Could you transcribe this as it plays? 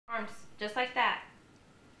Just like that.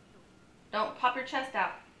 Don't pop your chest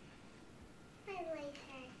out. I like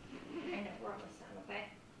her. I know, we're almost done, okay?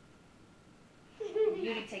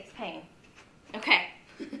 Beauty takes pain. Okay.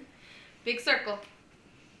 Big circle.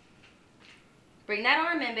 Bring that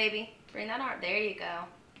arm in, baby. Bring that arm. There you go.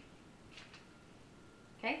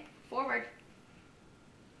 Okay, forward.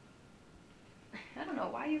 I don't know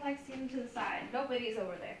why you like seeing them to the side. Nobody's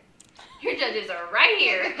over there. Your judges are right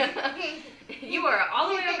here. You are all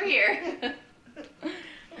the way over here.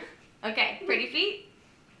 Okay, pretty feet.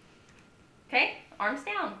 Okay, arms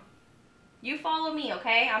down. You follow me,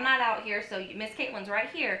 okay? I'm not out here, so Miss Caitlin's right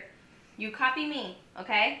here. You copy me,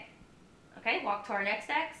 okay? Okay, walk to our next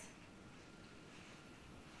X.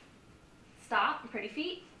 Stop, pretty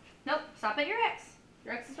feet. Nope, stop at your X.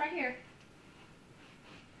 Your X is right here.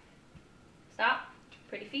 Stop,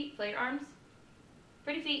 pretty feet, float your arms.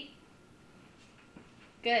 Pretty feet.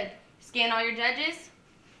 Good. Scan all your judges.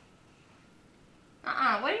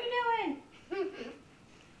 What are you doing?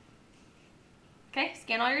 Okay,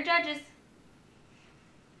 scan all your judges.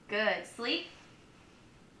 Good. Sleep.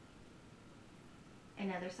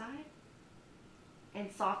 Another side.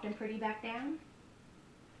 And soft and pretty back down.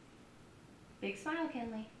 Big smile,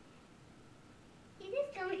 Kinley. You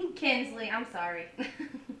just going Kinsley, I'm sorry.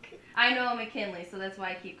 I know I'm a Kinley, so that's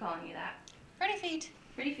why I keep calling you that. Pretty feet.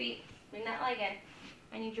 Pretty feet. Bring that leg in.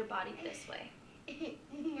 I need your body this way.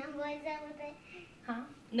 Nobody's over there. Huh?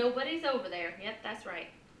 Nobody's over there. Yep, that's right.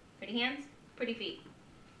 Pretty hands, pretty feet.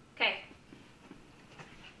 Okay.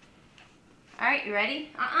 All right, you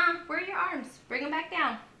ready? Where are your arms? Bring them back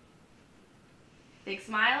down. Big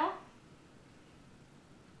smile.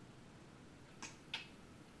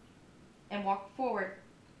 And walk forward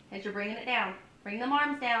as you're bringing it down. Bring them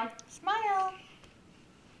arms down. Smile.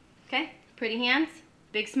 Okay, pretty hands.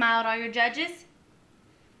 Big smile at all your judges.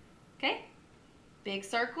 Okay, big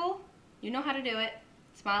circle. You know how to do it.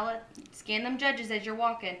 Smile at, scan them judges as you're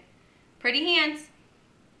walking. Pretty hands,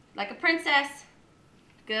 like a princess.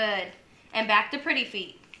 Good. And back to pretty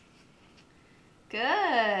feet.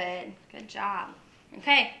 Good. Good job.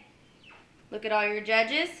 Okay, look at all your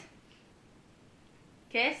judges.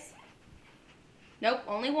 Kiss. Nope,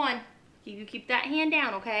 only one. You keep that hand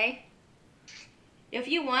down, okay? If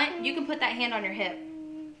you want, you can put that hand on your hip.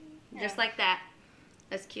 Just like that.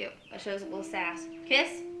 That's cute. That shows a little sass.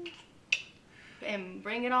 Kiss. And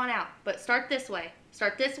bring it on out. But start this way.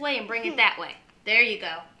 Start this way and bring it that way. There you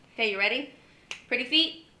go. Okay, you ready? Pretty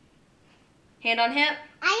feet. Hand on hip.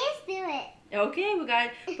 I just do it. Okay, we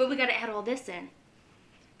gotta add all this in.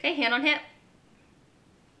 Okay, hand on hip.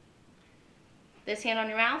 This hand on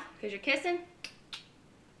your mouth, because you're kissing.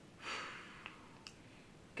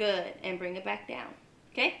 Good. And bring it back down.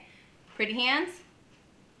 Okay? Pretty hands.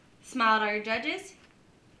 Smile at all your judges.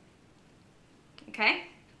 Okay?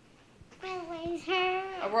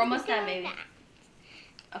 We're almost done, baby.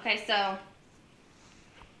 Okay, so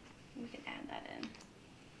we can add that in.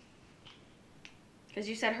 Because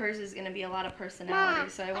you said hers is going to be a lot of personality,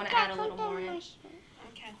 so I want to add a little more in.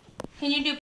 Okay. Can you do